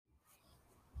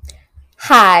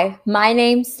Hi, my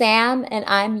name's Sam, and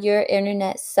I'm your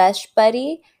internet sesh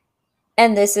buddy.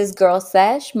 And this is Girl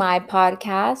Sesh, my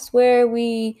podcast where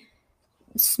we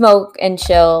smoke and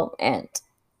chill and,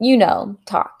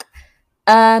 talk.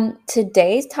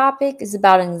 Today's topic is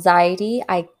about anxiety.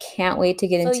 I can't wait to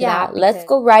get into that. Let's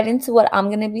go right into what I'm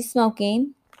gonna be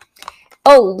smoking.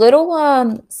 Oh,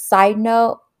 little side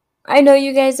note. I know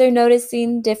you guys are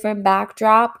noticing different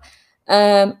backdrop.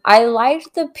 I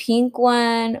liked the pink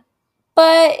one,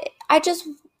 but I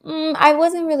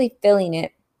wasn't really feeling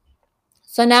it.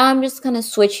 So now I'm just kind of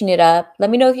switching it up. Let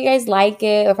me know if you guys like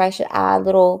it or if I should add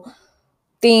little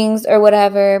things or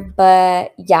whatever.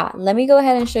 But yeah, let me go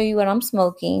ahead and show you what I'm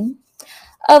smoking.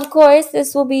 Of course,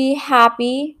 this will be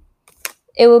Happy.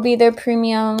 It will be their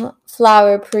premium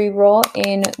flower pre-roll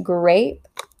in grape.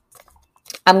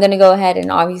 I'm going to go ahead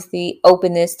and obviously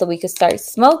open this so we can start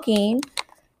smoking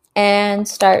and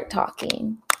start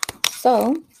talking.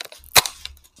 So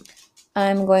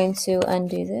I'm going to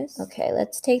undo this. Okay,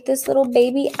 let's take this little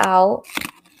baby out.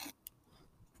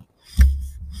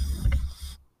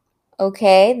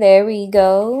 Okay, there we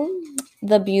go.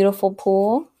 The beautiful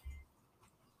pool.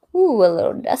 Ooh, a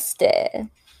little dusty.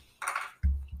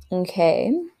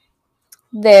 Okay.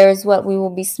 There's what we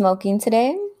will be smoking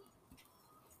today.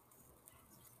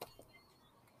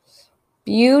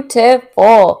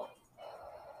 Beautiful.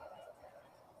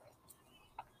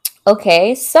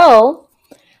 Okay, so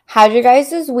how'd your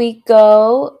guys' week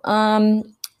go?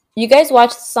 You guys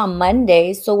watched this on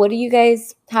Monday, so what do you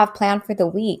guys have planned for the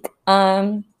week?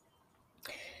 My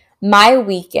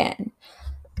weekend.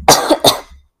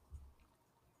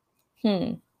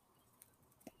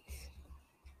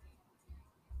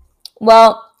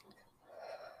 Well,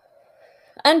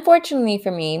 unfortunately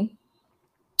for me,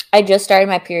 I just started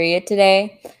my period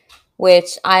today,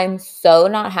 which I'm so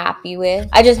not happy with.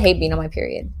 I just hate being on my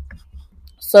period.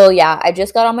 So yeah, I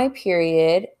just got on my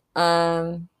period.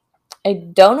 I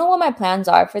don't know what my plans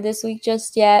are for this week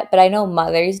just yet, but I know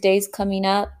Mother's Day is coming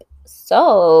up.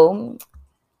 So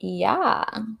yeah.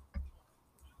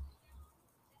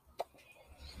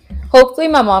 Hopefully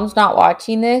my mom's not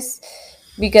watching this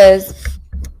because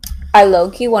I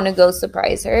low-key want to go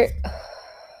surprise her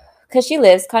because she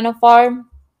lives kind of far.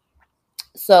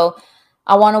 So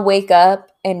I want to wake up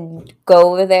and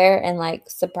go over there and like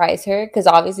surprise her because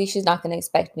obviously she's not going to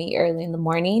expect me early in the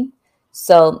morning.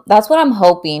 So that's what I'm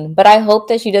hoping. But I hope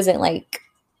that she doesn't like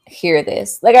hear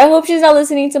this. Like I hope she's not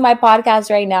listening to my podcast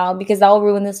right now because that will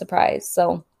ruin the surprise.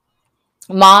 So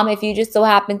Mom, if you just so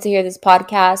happen to hear this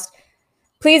podcast,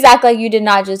 please act like you did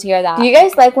not just hear that. Do you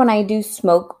guys like when I do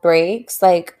smoke breaks?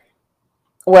 Like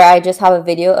where I just have a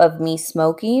video of me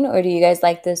smoking, or do you guys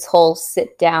like this whole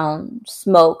sit down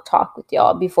smoke talk with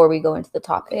y'all before we go into the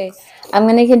topic? Okay. I'm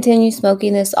going to continue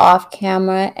smoking this off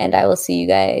camera and I will see you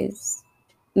guys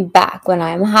back when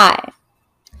I'm high.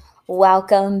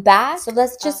 Welcome back. So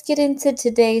let's just get into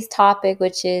today's topic,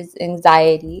 which is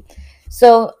anxiety.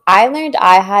 So I learned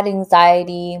I had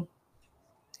anxiety,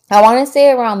 I want to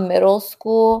say around middle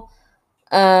school.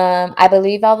 I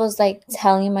believe I was like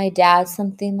telling my dad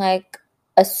something like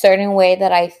a certain way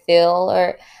that I feel,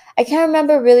 or I can't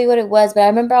remember really what it was, but I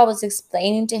remember I was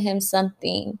explaining to him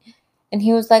something and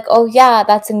he was like, "Oh yeah,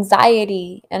 that's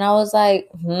anxiety." And I was like,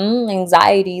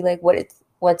 anxiety, like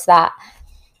what's that?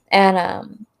 And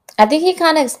I think he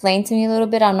kind of explained to me a little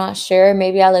bit. I'm not sure.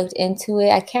 Maybe I looked into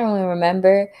it. I can't really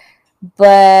remember.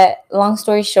 But long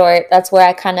story short, that's where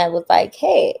I kind of was like,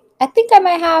 hey, I think I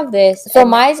might have this. So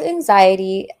my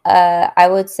anxiety, I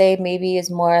would say maybe is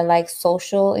more like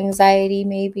social anxiety.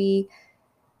 Maybe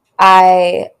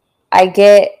I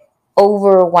get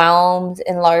overwhelmed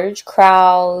in large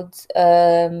crowds,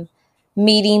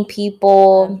 meeting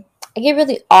people. I get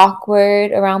really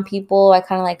awkward around people. I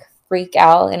kind of like freak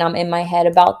out and I'm in my head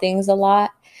about things a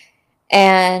lot.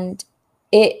 And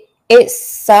it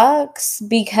sucks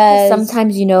because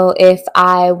sometimes, if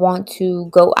I want to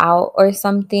go out or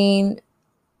something,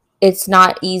 it's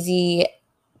not easy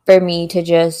for me to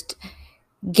just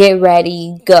get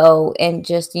ready, go, and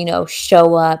just,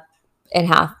 show up and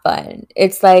have fun.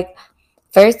 It's like,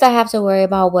 first I have to worry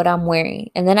about what I'm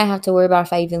wearing, and then I have to worry about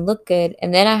if I even look good,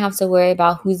 and then I have to worry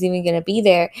about who's even going to be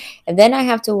there, and then I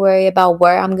have to worry about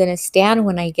where I'm going to stand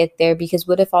when I get there, because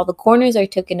what if all the corners are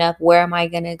taken up? Where am I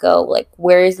going to go? Like,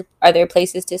 are there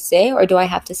places to sit, or do I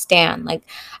have to stand? Like,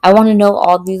 I want to know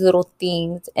all these little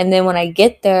things, and then when I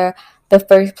get there, the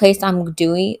first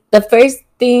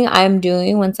thing I'm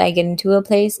doing once I get into a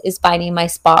place is finding my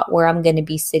spot where I'm going to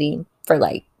be sitting for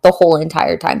like the whole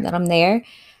entire time that I'm there.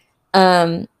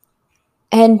 And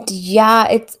yeah,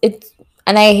 it's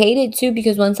and I hate it too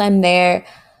because once I'm there,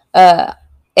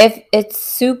 if it's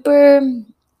super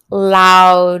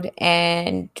loud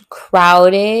and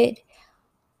crowded,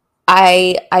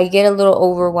 I get a little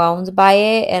overwhelmed by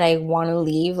it and I want to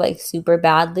leave like super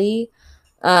badly.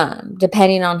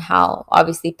 Depending on how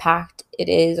obviously packed it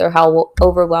is or how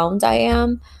overwhelmed I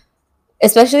am,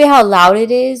 especially how loud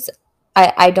it is.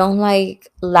 I don't like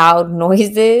loud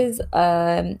noises.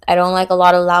 I don't like a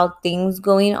lot of loud things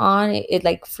going on. It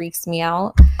like freaks me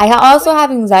out. I also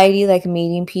have anxiety like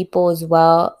meeting people as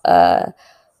well.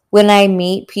 When I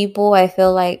meet people, I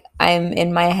feel like I'm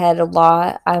in my head a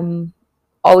lot. I'm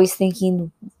always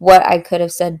thinking what I could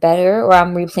have said better, or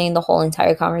I'm replaying the whole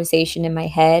entire conversation in my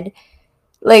head,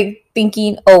 like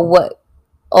thinking, oh,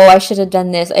 I should have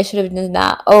done this, I should have done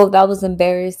that, oh, that was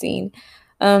embarrassing.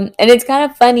 And it's kind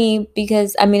of funny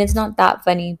because, I mean, it's not that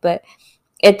funny, but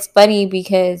it's funny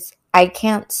because I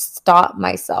can't stop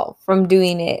myself from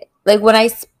doing it. Like when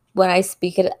I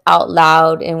speak it out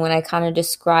loud and when I kind of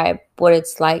describe what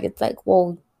it's like,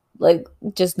 well, like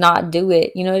just not do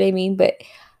it. You know what I mean? But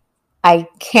I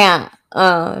can't.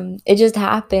 It just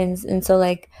happens. And so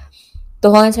like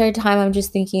the whole entire time I'm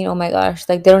just thinking, oh my gosh,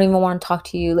 like they don't even want to talk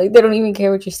to you. Like they don't even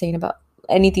care what you're saying about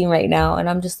anything right now. And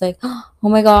I'm just like, oh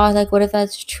my god, like what if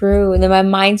that's true? And then my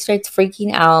mind starts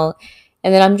freaking out.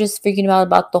 And then I'm just freaking out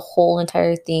about the whole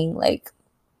entire thing. Like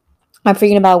I'm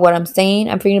freaking about what I'm saying.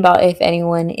 I'm freaking about if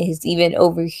anyone is even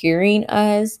overhearing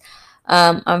us.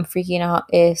 I'm freaking out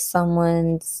if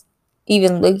someone's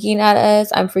even looking at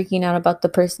us. I'm freaking out about the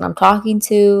person I'm talking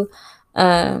to.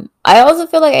 I also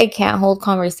feel like I can't hold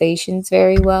conversations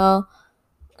very well.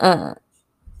 Uh,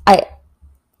 I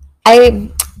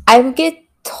I I get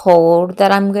told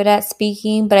that I'm good at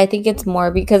speaking, but I think it's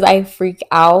more because I freak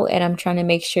out and I'm trying to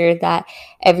make sure that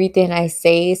everything I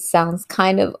say sounds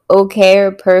kind of okay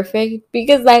or perfect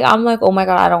because like I'm like, "Oh my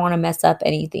god, I don't want to mess up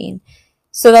anything."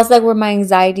 So that's like where my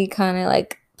anxiety kind of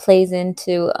like plays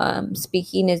into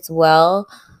speaking as well.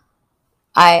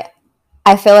 I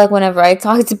I feel like whenever I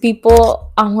talk to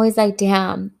people, I'm always like,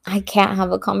 "Damn, I can't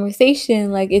have a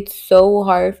conversation." Like it's so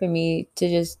hard for me to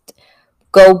just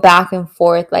go back and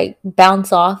forth, like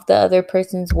bounce off the other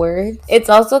person's words. It's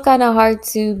also kind of hard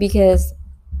too because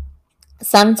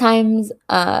sometimes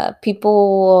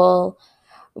people will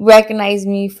recognize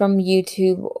me from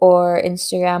YouTube or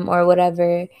Instagram or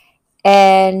whatever,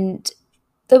 and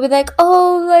they'll be like,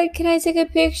 "Oh, like, can I take a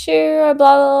picture?" or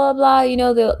blah blah blah blah. You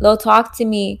know, they'll talk to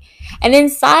me, and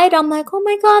inside I'm like, "Oh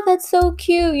my god, that's so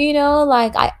cute." You know,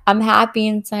 like I'm happy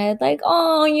inside, like,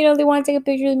 "Oh, you know, they want to take a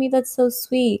picture with me. That's so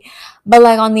sweet." But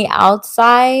like on the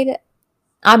outside,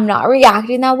 I'm not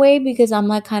reacting that way because I'm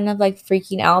like kind of like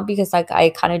freaking out because like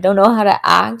I kind of don't know how to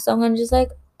act. So I'm kind of just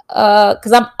like,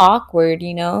 because I'm awkward,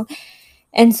 you know.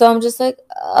 And so I'm just like,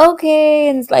 okay.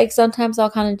 And it's like sometimes I'll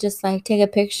kind of just like take a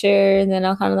picture and then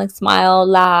I'll kind of like smile,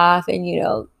 laugh, and you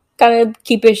know, kind of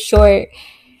keep it short.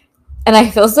 And I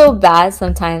feel so bad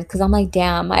sometimes because I'm like,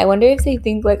 damn, I wonder if they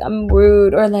think like I'm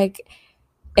rude or like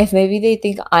if maybe they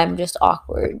think I'm just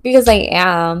awkward because I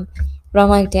am. But I'm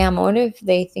like, damn, I wonder if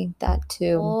they think that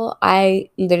too. Well, I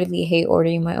literally hate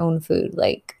ordering my own food.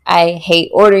 Like, I hate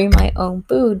ordering my own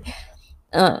food.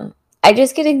 I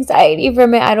just get anxiety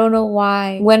from it. I don't know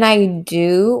why. When I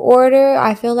do order,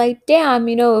 I feel like, damn,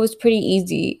 you know, it was pretty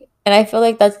easy. And I feel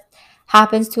like that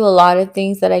happens to a lot of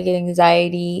things that I get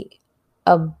anxiety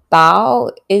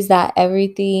about is that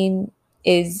everything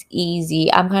is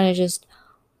easy. I'm kind of just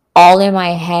all in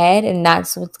my head, and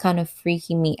that's what's kind of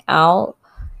freaking me out.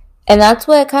 And that's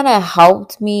what kind of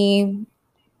helped me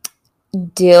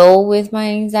deal with my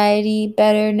anxiety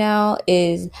better now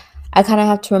is I kind of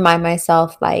have to remind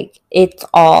myself like it's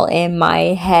all in my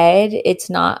head. It's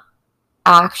not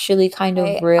actually kind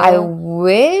of real. I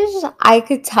wish I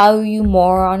could tell you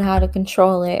more on how to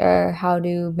control it or how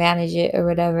to manage it or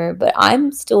whatever, but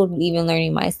I'm still even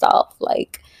learning myself.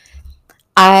 Like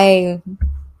I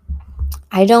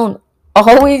I don't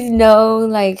always know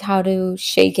like how to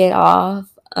shake it off.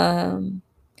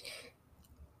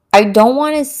 I don't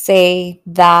want to say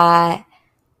that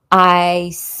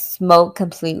I smoke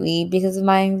completely because of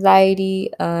my anxiety.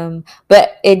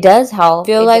 But it does help. I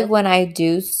feel like when I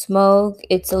do smoke,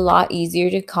 it's a lot easier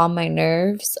to calm my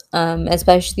nerves,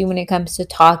 especially when it comes to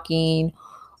talking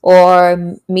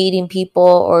or meeting people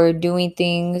or doing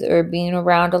things or being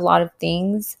around a lot of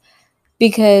things.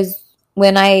 Because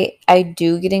when I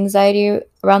do get anxiety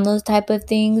around those type of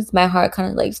things, my heart kind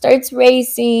of like starts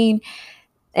racing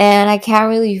and I can't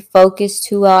really focus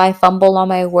too well. I fumble on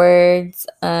my words.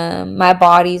 My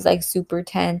body's like super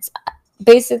tense.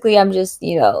 Basically, I'm just,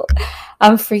 you know,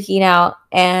 I'm freaking out.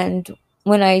 And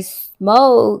when I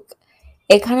smoke,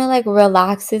 it kind of like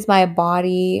relaxes my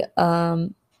body.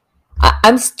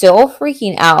 I'm still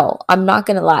freaking out. I'm not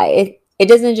gonna lie. It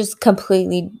doesn't just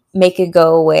completely make it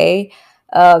go away.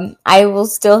 I will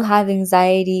still have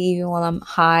anxiety even while I'm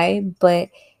high, but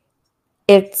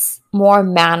it's more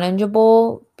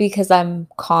manageable because I'm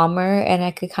calmer and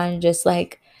I could kind of just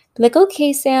be like,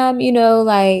 okay, Sam,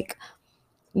 like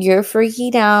you're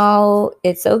freaking out.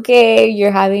 It's okay.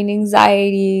 You're having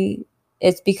anxiety.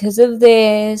 It's because of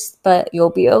this, but you'll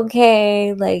be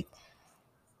okay. Like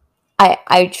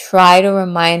I try to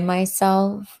remind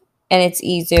myself, and it's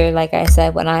easier, like I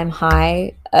said, when I'm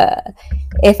high.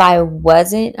 If I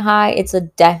wasn't high, it's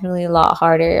definitely a lot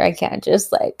harder. I can't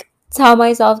just tell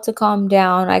myself to calm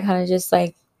down. I kind of just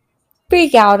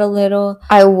freak out a little.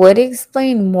 I would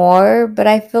explain more, but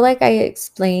I feel like I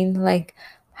explained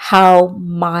how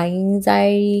my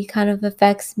anxiety kind of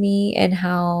affects me and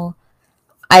how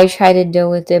I try to deal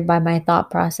with it by my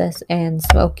thought process and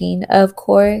smoking, of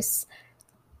course.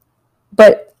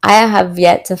 But I have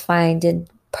yet to find a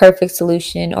perfect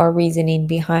solution or reasoning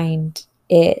behind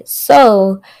it.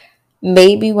 So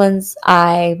maybe once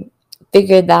I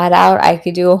figure that out, I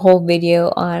could do a whole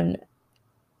video on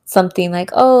something like,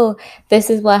 oh, this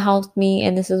is what helped me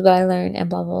and this is what I learned and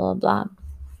blah, blah, blah, blah.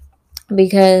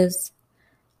 Because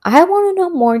I want to know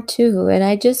more too. And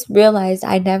I just realized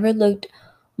I never looked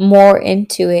more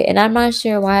into it. And I'm not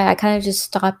sure why. I kind of just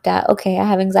stopped at, okay, I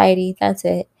have anxiety. That's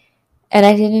it. And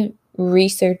I didn't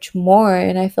research more.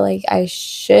 And I feel like I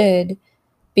should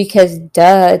because,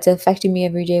 duh, it's affecting me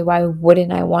every day. Why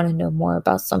wouldn't I want to know more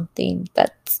about something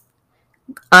that's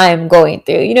I'm going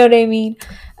through? You know what I mean?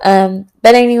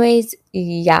 But anyways,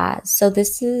 yeah. So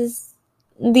this is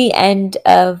the end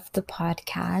of the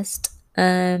podcast.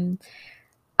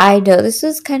 I know this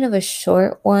was kind of a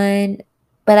short one,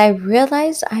 but I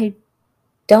realized I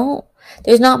don't.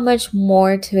 There's not much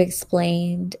more to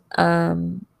explain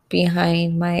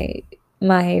behind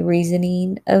my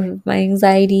reasoning of my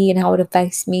anxiety and how it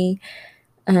affects me.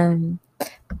 Um,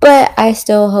 but I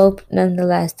still hope,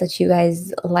 nonetheless, that you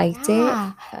guys liked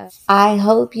it. I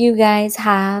hope you guys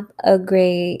have a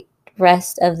great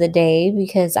rest of the day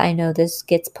because I know this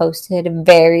gets posted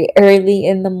very early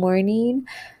in the morning.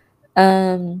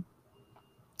 Um,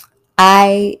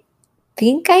 I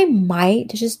think I might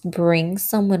just bring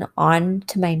someone on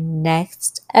to my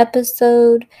next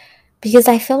episode because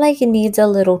I feel like it needs a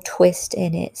little twist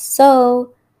in it.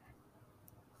 So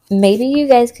maybe you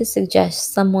guys could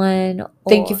suggest someone.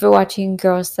 Thank you for watching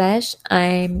Girl Sesh.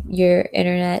 I'm your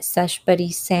internet sesh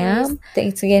buddy, Sam.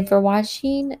 Thanks again for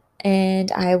watching,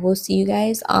 and I will see you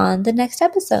guys on the next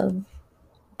episode.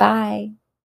 Bye.